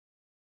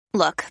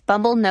Look,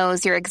 Bumble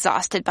knows you're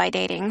exhausted by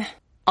dating.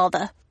 All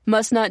the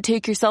must not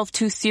take yourself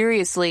too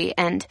seriously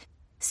and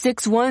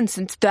 6'1"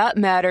 since that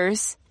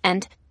matters.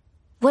 And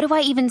what do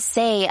I even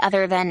say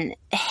other than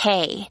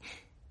hey?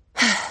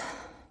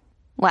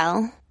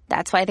 Well,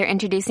 that's why they're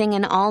introducing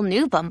an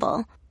all-new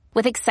Bumble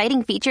with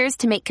exciting features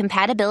to make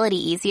compatibility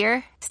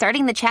easier,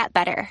 starting the chat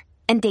better,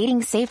 and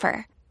dating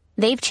safer.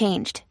 They've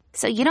changed,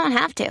 so you don't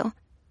have to.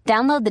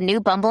 Download the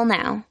new Bumble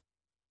now.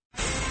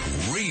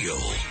 Real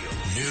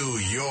New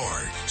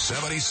York,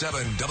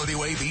 77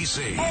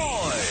 WABC.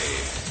 Boy,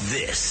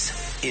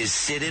 this is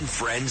Sid and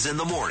Friends in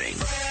the Morning.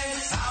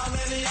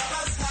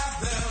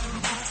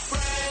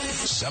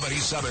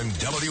 77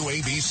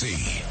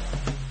 WABC.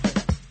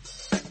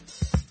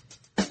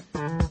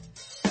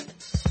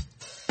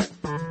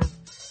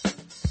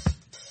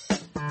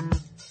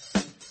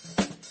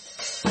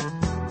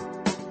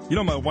 You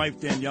know, my wife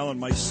Danielle and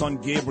my son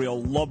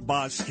Gabriel love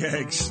Boz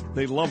Skaggs.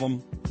 They love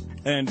him.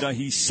 And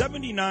he's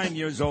 79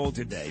 years old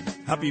today.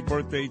 Happy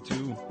birthday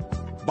to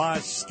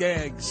Boz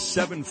Skaggs,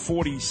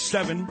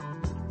 747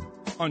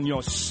 on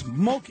your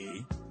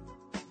smoky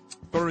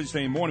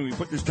Thursday morning. We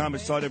put this time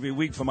aside every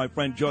week for my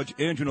friend Judge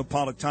Andrew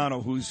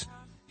Napolitano,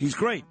 he's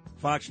great.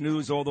 Fox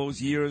News all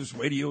those years,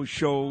 radio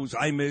shows,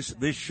 I Miss,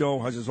 this show,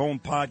 has his own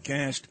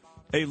podcast,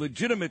 a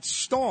legitimate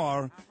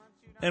star,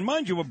 and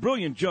mind you, a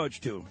brilliant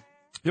judge, too.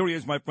 Here he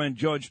is, my friend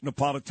Judge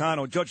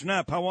Napolitano. Judge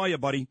Nap, how are you,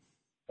 buddy?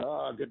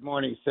 Good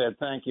morning, Sid.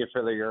 Thank you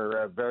for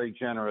your very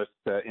generous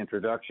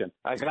introduction.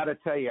 I got to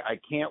tell you, I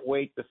can't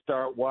wait to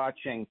start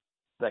watching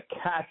the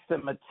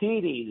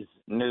Catsimatidis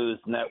News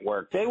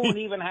Network. They won't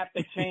even have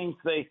to change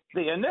the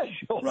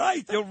initials.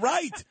 Right, you're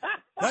right.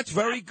 That's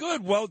very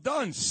good. Well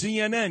done.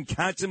 CNN,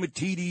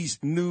 Catsimatidis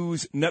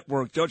News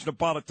Network. Judge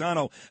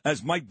Napolitano,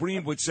 as Mike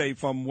Breen would say,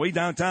 from way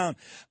downtown.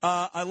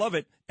 I love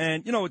it.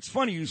 And, you know, it's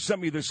funny, you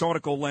sent me this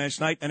article last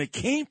night, and it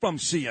came from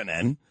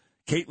CNN,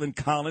 Caitlin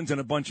Collins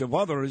and a bunch of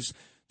others,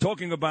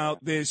 talking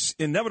about this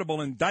inevitable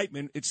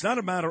indictment. It's not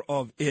a matter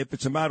of if,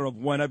 it's a matter of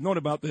when. I've known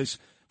about this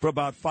for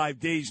about 5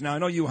 days now. I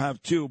know you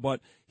have too, but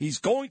he's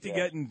going to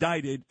get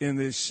indicted in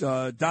this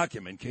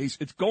document case.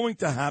 It's going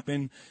to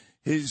happen.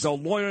 His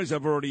lawyers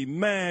have already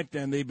met,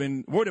 and they've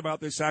been worried about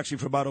this actually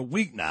for about a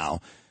week now.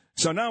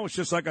 So now it's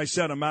just, like I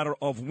said, a matter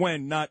of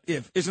when, not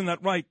if. Isn't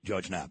that right,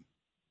 Judge Knapp?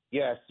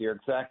 Yes, you're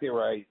exactly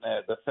right.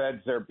 The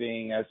feds are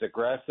being as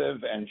aggressive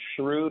and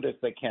shrewd as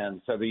they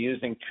can. So they're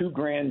using two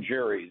grand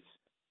juries,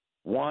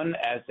 one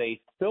as a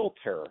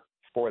filter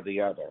for the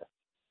other.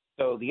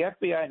 So the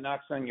FBI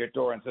knocks on your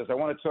door and says, I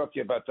want to talk to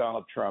you about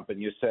Donald Trump. And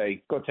you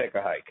say, go take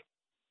a hike.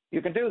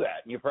 You can do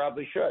that, and you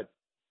probably should.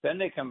 Then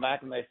they come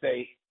back and they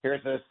say,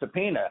 here's a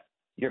subpoena.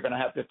 You're going to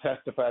have to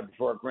testify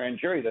before a grand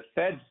jury. The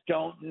feds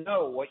don't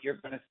know what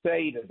you're going to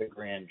say to the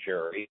grand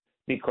jury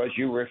because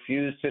you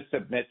refuse to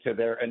submit to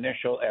their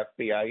initial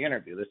FBI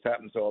interview. This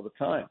happens all the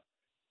time.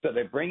 So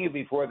they bring you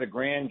before the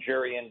grand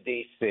jury in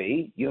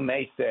D.C. You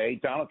may say,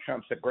 Donald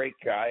Trump's a great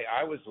guy.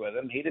 I was with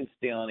him. He didn't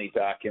steal any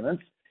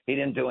documents. He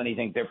didn't do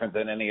anything different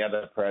than any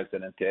other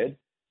president did.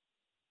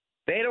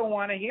 They don't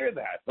want to hear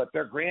that, but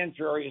their grand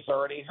jury has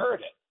already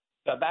heard it.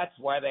 So that's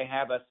why they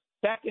have a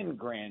second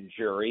grand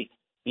jury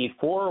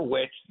before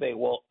which they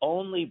will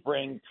only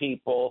bring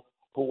people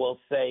who will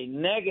say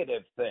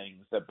negative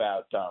things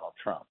about Donald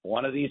Trump.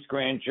 One of these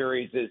grand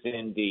juries is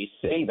in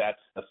D.C.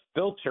 That's the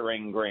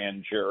filtering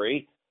grand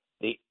jury.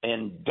 The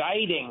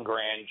indicting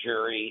grand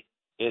jury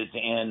is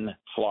in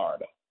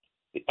Florida.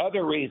 The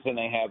other reason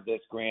they have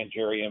this grand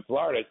jury in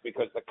Florida is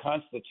because the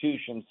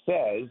Constitution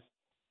says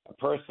a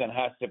person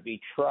has to be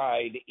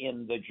tried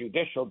in the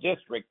judicial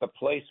district, the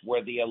place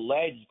where the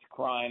alleged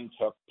crime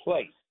took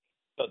place.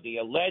 So the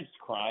alleged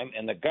crime,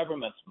 in the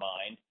government's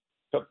mind,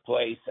 took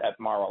place at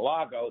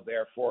Mar-a-Lago.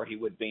 Therefore, he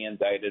would be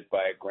indicted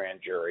by a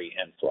grand jury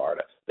in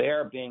Florida. They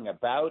are being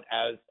about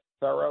as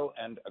thorough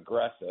and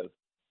aggressive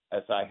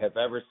as I have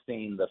ever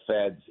seen the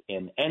feds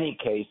in any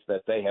case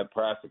that they have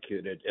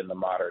prosecuted in the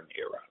modern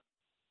era.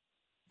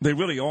 They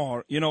really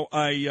are. You know,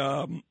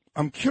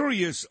 I'm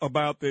curious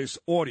about this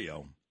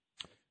audio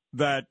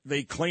that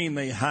they claim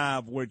they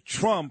have where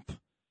Trump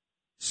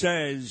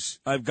says,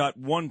 I've got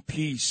one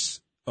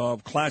piece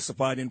of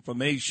classified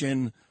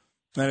information,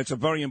 and it's a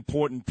very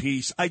important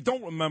piece. I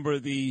don't remember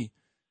the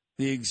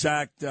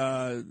exact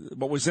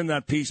what was in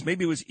that piece.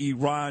 Maybe it was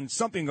Iran,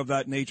 something of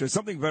that nature,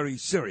 something very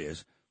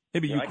serious.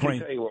 Maybe Ukraine. I can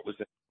tell you what was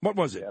it. What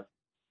was it?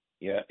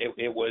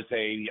 It was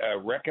a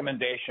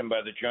recommendation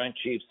by the Joint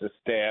Chiefs of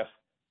Staff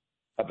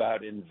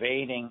about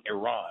invading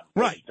Iran,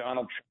 right? Which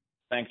Donald Trump,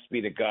 thanks be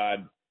to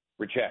God,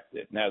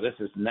 rejected. Now, this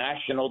is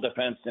national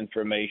defense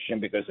information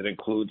because it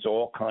includes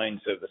all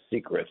kinds of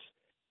secrets.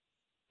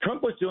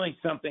 Trump was doing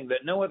something that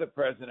no other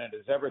president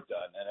has ever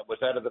done, and it was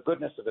out of the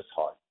goodness of his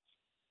heart.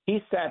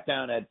 He sat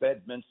down at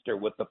Bedminster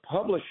with the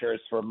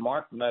publishers for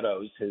Mark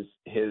Meadows,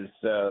 his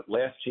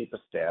last chief of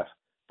staff.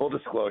 Full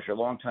disclosure,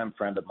 longtime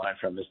friend of mine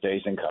from his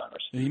days in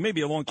Congress. He may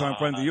be a longtime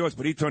friend of yours,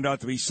 but he turned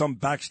out to be some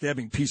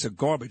backstabbing piece of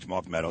garbage,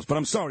 Mark Meadows. But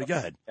I'm sorry, go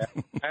ahead. I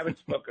haven't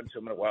spoken to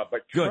him in a while,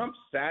 but Good. Trump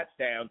sat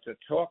down to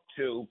talk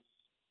to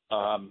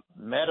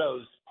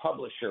Meadows'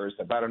 publishers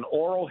about an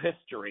oral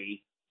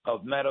history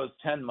of Meadows'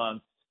 10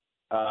 months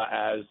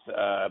as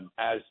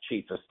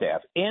chief of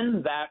staff.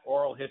 In that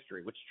oral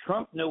history, which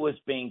Trump knew was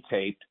being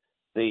taped,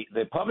 the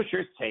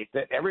publishers taped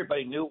it.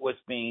 Everybody knew it was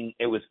being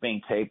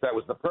taped. That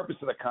was the purpose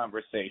of the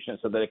conversation,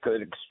 so that it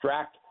could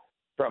extract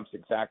Trump's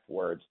exact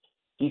words.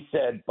 He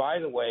said, by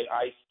the way,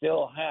 I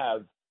still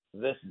have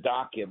this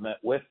document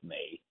with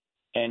me.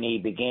 And he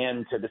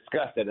began to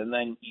discuss it. And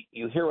then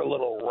you hear a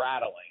little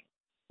rattling,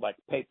 like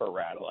paper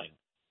rattling.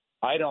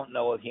 I don't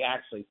know if he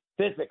actually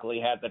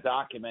physically had the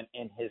document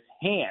in his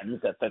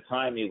hands at the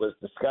time he was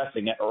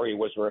discussing it, or he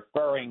was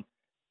referring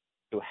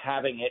to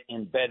having it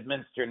in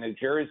Bedminster, New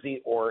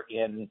Jersey, or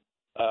in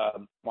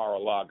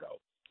Mar-a-Lago.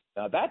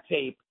 Now, that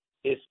tape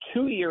is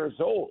 2 years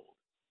old.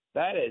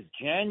 That is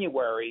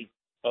January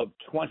of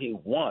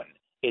 21.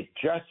 It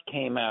just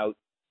came out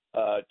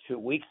 2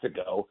 weeks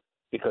ago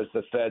because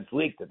the feds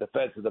leaked it. The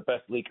feds are the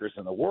best leakers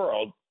in the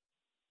world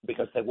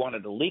because they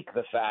wanted to leak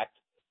the fact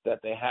that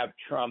they have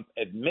Trump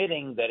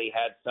admitting that he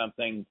had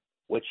something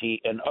which he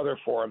in other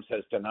forums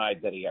has denied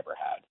that he ever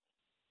had.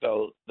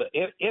 So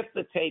if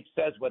the tape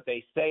says what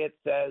they say it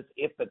says,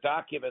 if the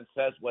document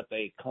says what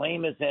they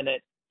claim is in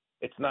it,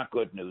 it's not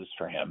good news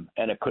for him.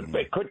 And it could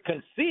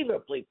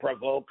conceivably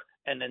provoke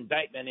an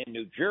indictment in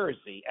New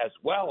Jersey as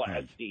well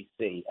as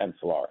D.C. and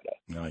Florida.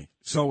 Right.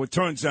 So it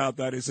turns out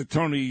that his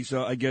attorneys,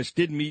 I guess,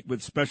 did meet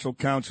with special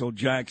counsel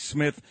Jack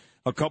Smith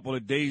a couple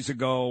of days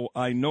ago.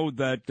 I know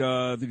that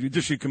the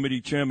Judiciary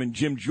Committee Chairman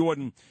Jim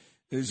Jordan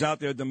is out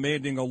there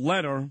demanding a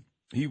letter.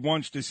 He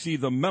wants to see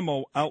the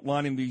memo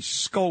outlining the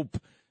scope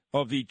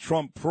of the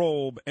Trump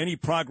probe. Any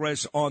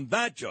progress on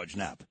that, Judge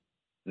Knapp?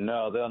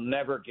 No, they'll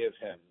never give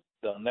him.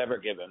 They'll never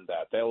give him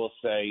that. They will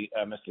say,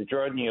 Mr.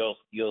 Jordan,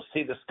 you'll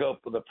see the scope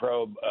of the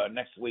probe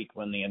next week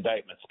when the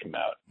indictments come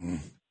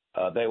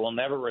out. They will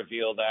never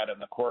reveal that, and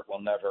the court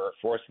will never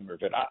force him to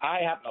reveal it.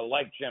 I happen to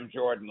like Jim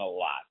Jordan a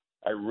lot.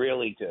 I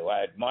really do.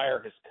 I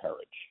admire his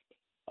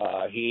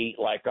courage. He,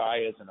 like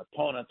I, is an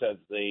opponent of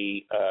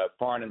the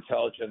Foreign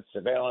Intelligence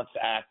Surveillance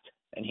Act,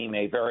 and he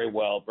may very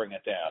well bring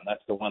it down.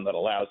 That's the one that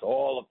allows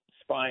all of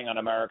spying on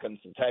Americans,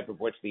 the type of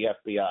which the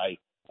FBI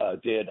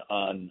did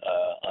on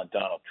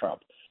Donald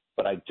Trump.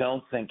 But I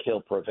don't think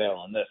he'll prevail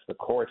on this. The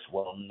courts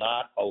will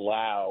not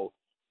allow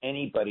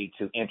anybody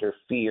to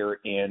interfere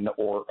in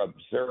or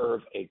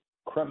observe a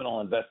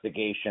criminal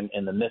investigation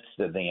in the midst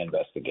of the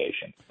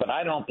investigation. But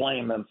I don't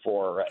blame them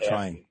for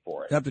asking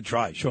for it. You have to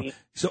try, sure.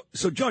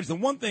 So, Judge, the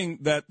one thing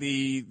that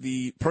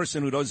the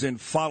person who doesn't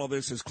follow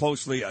this as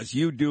closely as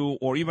you do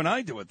or even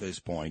I do at this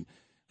point,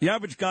 the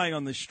average guy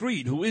on the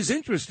street who is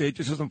interested,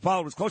 just doesn't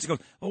follow as closely,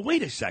 goes, oh,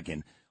 wait a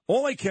second.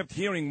 All I kept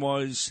hearing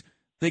was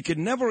they could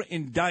never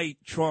indict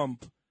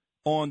Trump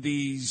on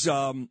these,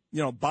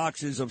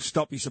 boxes of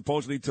stuff he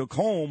supposedly took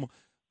home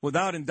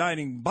without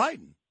indicting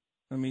Biden.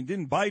 I mean,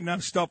 didn't Biden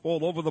have stuff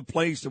all over the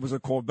place? There was a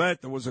Corvette.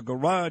 There was a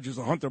garage. There's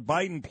a Hunter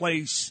Biden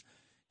place.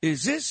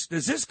 Does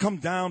this come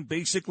down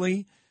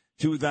basically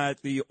to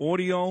the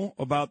audio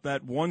about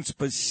that one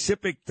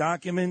specific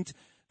document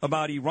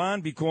about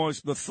Iran?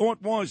 Because the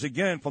thought was,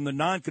 again, from the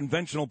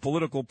non-conventional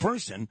political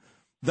person,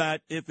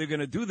 that if they're going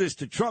to do this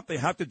to Trump, they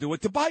have to do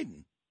it to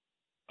Biden.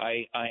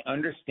 I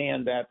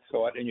understand that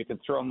thought, and you can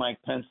throw Mike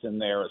Pence in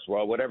there as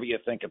well, whatever you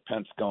think of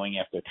Pence going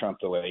after Trump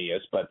the way he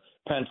is. But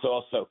Pence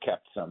also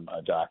kept some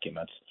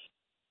documents.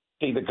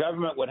 See, the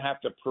government would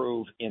have to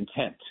prove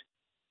intent.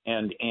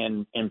 And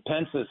in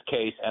Pence's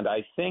case, and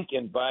I think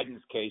in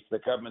Biden's case, the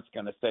government's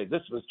going to say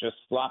this was just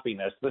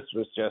sloppiness. This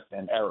was just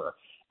an error.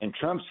 In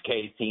Trump's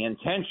case, he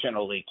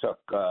intentionally took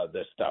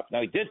this stuff.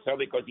 Now, he did so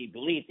because he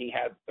believed he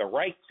had the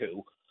right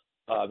to.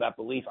 That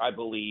belief, I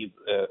believe,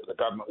 the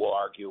government will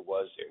argue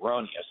was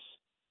erroneous.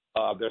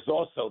 There's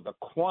also the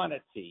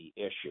quantity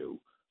issue.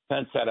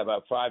 Pence had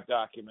about 5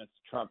 documents.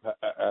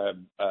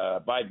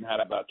 Biden had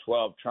about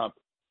 12. Trump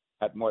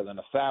had more than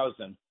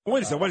 1,000.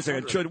 Wait a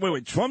second.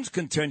 Wait. Trump's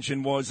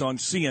contention was on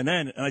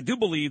CNN, and I do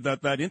believe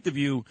that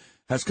interview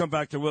has come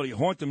back to really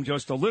haunt him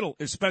just a little,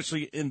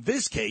 especially in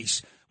this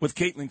case with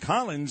Caitlin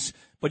Collins.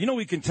 But,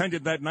 he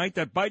contended that night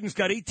that Biden's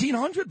got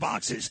 1,800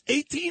 boxes.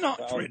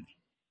 1,800.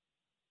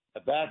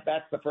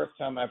 That's the first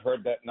time I've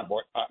heard that number.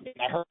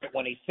 I heard it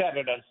when he said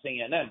it on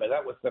CNN, but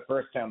that was the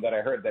first time that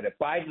I heard that if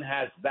Biden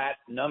has that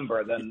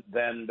number,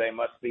 then they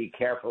must be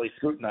carefully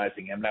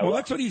scrutinizing him. Now, well,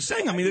 that's what he's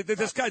saying. I mean,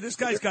 this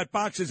guy's got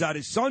boxes at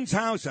his son's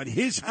house, at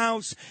his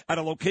house, at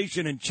a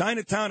location in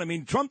Chinatown. I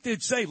mean, Trump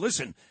did say,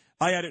 listen,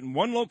 I had it in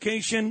one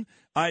location.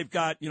 I've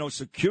got,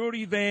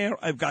 security there.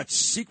 I've got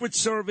Secret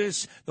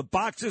Service. The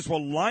boxes were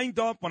lined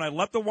up when I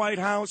left the White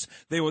House.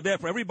 They were there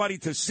for everybody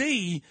to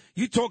see.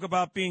 You talk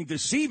about being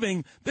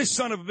deceiving. This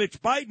son of a bitch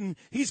Biden,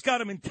 he's got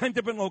them in 10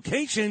 different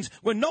locations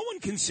where no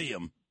one can see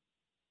him.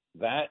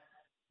 That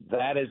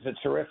is a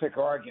terrific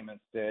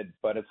argument, Sid,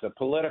 but it's a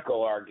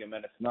political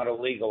argument. It's not a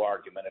legal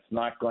argument. It's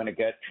not going to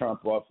get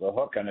Trump off the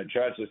hook, and a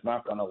judge is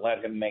not going to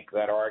let him make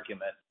that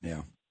argument.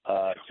 Yeah.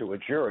 To a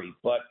jury,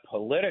 but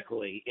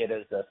politically it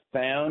is a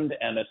sound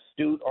and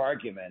astute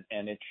argument,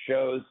 and it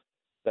shows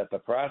that the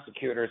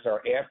prosecutors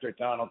are after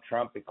Donald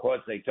Trump because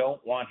they don't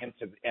want him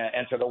to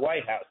enter the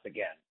White House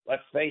again.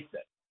 Let's face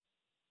it.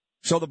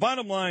 So the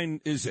bottom line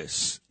is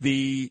this,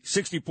 the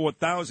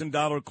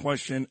 $64,000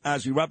 question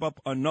as we wrap up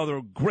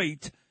another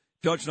great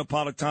Judge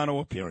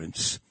Napolitano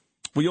appearance.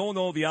 We all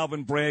know the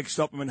Alvin Bragg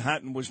stuff in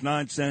Manhattan was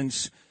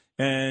nonsense,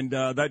 and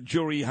that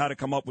jury had to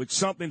come up with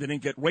something. They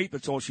didn't get raped.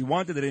 That's all she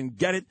wanted. They didn't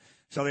get it.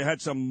 So they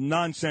had some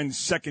nonsense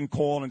second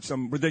call and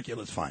some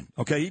ridiculous fine.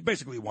 Okay, he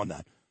basically won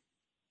that.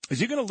 Is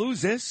he going to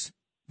lose this?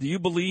 Do you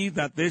believe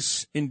that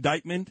this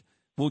indictment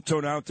will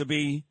turn out to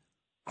be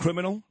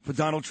criminal for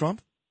Donald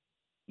Trump?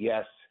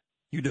 Yes.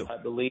 You do? I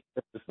believe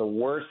this is the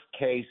worst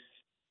case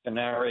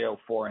scenario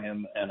for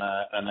him, and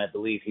I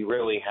believe he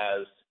really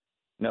has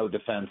no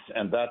defense.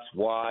 And that's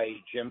why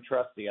Jim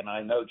Trusty, and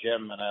I know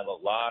Jim, and I have a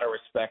lot of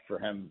respect for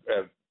him,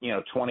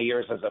 20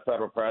 years as a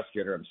federal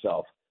prosecutor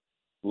himself,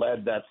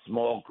 led that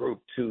small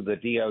group to the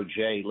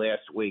DOJ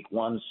last week,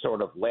 one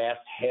sort of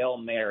last Hail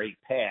Mary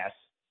pass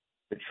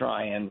to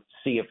try and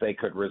see if they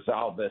could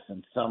resolve this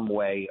in some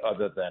way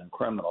other than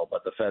criminal,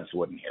 but the feds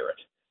wouldn't hear it.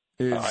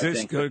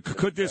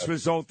 Could this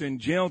result in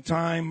jail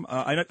time?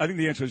 I think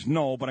the answer is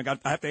no, but I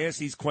have to ask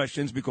these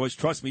questions because,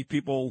 trust me,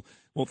 people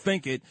will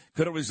think it.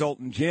 Could it result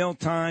in jail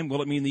time?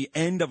 Will it mean the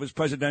end of his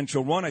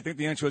presidential run? I think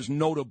the answer is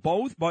no to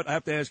both, but I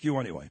have to ask you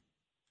anyway.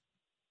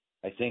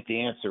 I think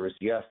the answer is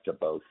yes to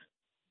both.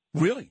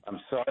 Really? I'm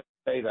sorry to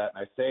say that.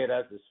 I say it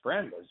as his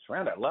friend.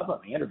 I love him.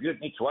 He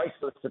interviewed me twice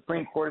for the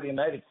Supreme Court of the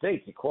United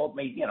States. He called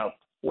me,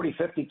 40,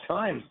 50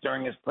 times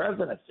during his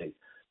presidency.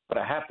 But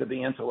I have to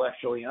be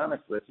intellectually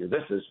honest with you.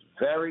 This is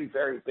very,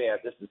 very bad.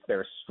 This is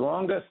their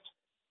strongest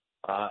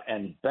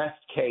and best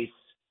case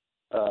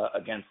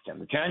against him.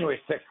 The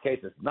January 6th case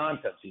is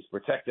nonsense. He's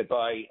protected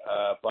by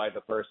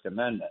the First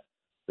Amendment.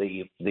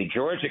 The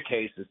Georgia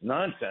case is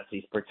nonsense.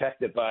 He's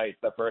protected by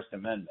the First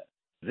Amendment.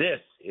 This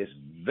is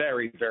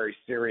very, very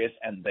serious,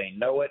 and they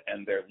know it,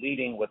 and they're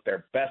leading with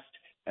their best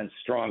and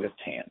strongest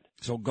hand.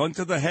 So gun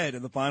to the head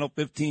in the final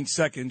 15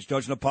 seconds,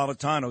 Judge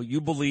Napolitano,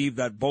 you believe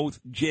that both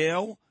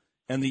jail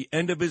and the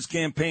end of his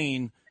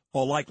campaign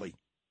are likely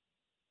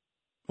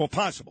or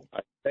possible?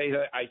 I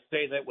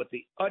say that with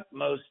the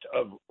utmost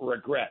of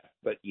regret,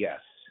 but yes.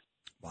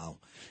 Wow.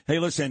 Hey,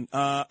 listen,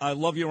 I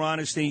love your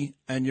honesty,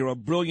 and you're a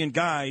brilliant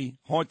guy.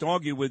 Hard to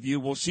argue with you.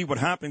 We'll see what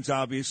happens,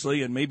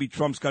 obviously, and maybe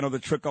Trump's got another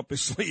trick up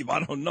his sleeve.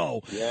 I don't know.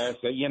 Yes,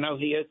 he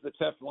is the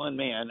Teflon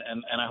man,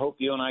 and I hope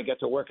you and I get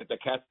to work at the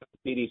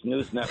Cassidy's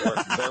News Network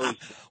very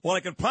Well, I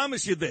can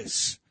promise you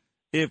this.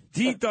 If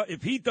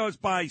he does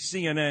buy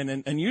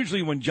CNN, and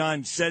usually when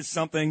John says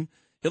something,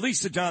 at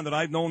least the John that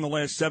I've known the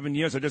last 7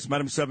 years, I just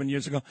met him 7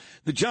 years ago,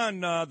 the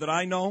John that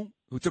I know,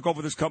 who took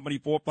over this company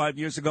 4 or 5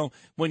 years ago,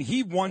 when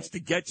he wants to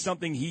get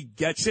something, he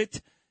gets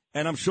it,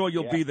 and I'm sure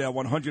you'll be there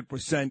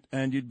 100%,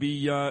 and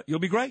you'll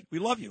be great. We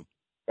love you.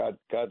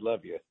 God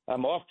love you.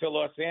 I'm off to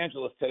Los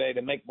Angeles today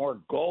to make more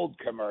gold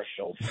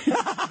commercials.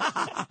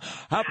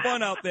 Have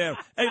fun out there.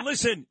 Hey,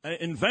 listen,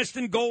 invest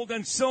in gold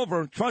and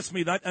silver. Trust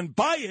me that, and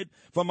buy it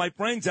from my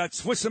friends at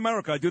Swiss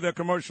America. I do their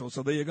commercials,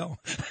 so there you go.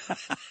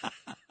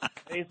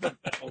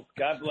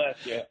 God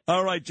bless you.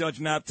 All right, Judge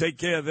Knapp, take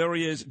care. There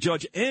he is,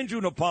 Judge Andrew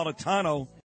Napolitano.